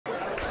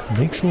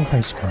Lakeshore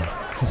High School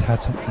has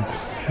had some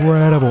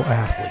incredible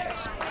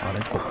athletes on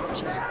its bowling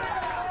team,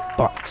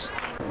 but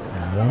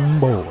one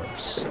bowler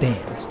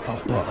stands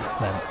above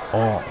them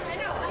all: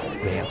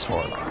 Vance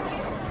Harvey.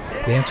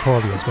 Vance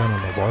Harvey has been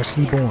on the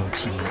varsity bowling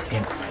team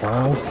in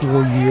all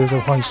 4 years of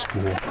high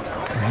school and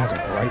has a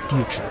bright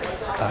future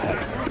ahead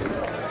of him.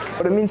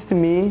 What it means to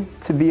me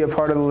to be a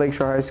part of the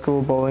Lakeshore High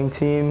School bowling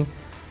team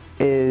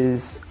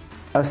is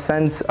a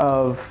sense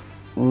of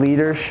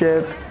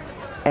leadership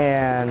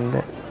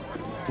and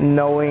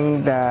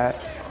knowing that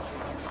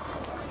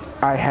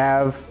I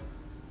have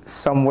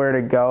somewhere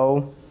to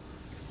go.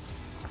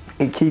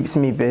 It keeps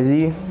me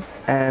busy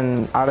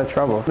and out of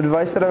trouble. The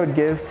advice that I would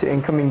give to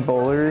incoming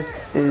bowlers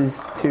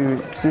is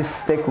to just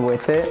stick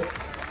with it.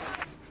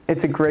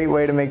 It's a great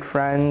way to make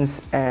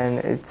friends, and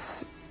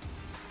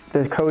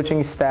the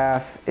coaching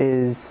staff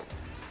is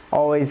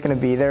always going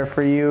to be there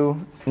for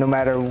you no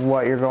matter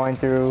what you're going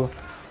through,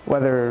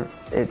 whether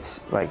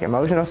it's like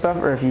emotional stuff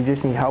or if you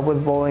just need help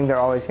with bowling, they're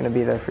always going to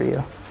be there for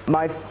you.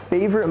 My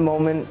favorite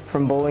moment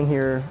from bowling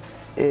here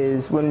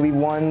is when we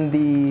won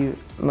the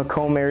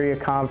Macomb Area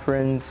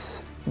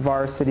Conference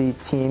varsity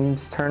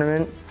teams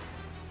tournament.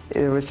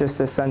 It was just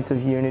a sense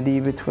of unity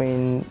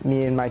between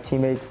me and my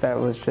teammates that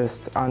was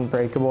just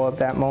unbreakable at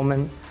that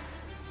moment.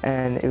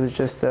 And it was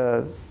just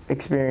an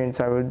experience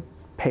I would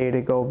pay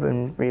to go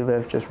and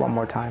relive just one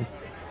more time.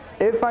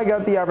 If I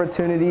got the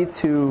opportunity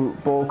to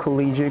bowl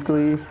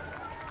collegiately,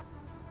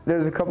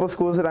 there's a couple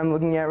schools that I'm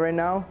looking at right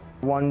now.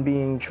 One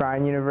being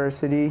Trine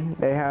University.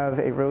 They have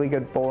a really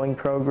good bowling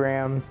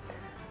program.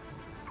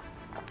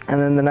 And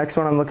then the next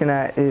one I'm looking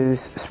at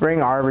is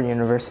Spring Arbor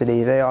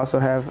University. They also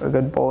have a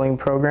good bowling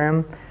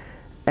program.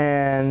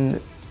 And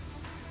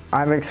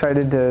I'm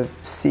excited to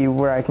see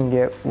where I can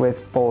get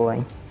with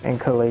bowling and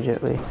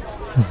collegiately.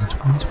 As the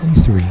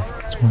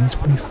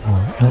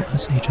 2023-2024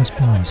 LSHS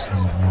bowling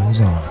season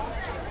rolls on,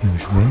 we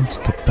wish Vance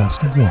the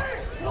best of luck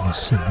on his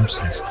senior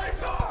season.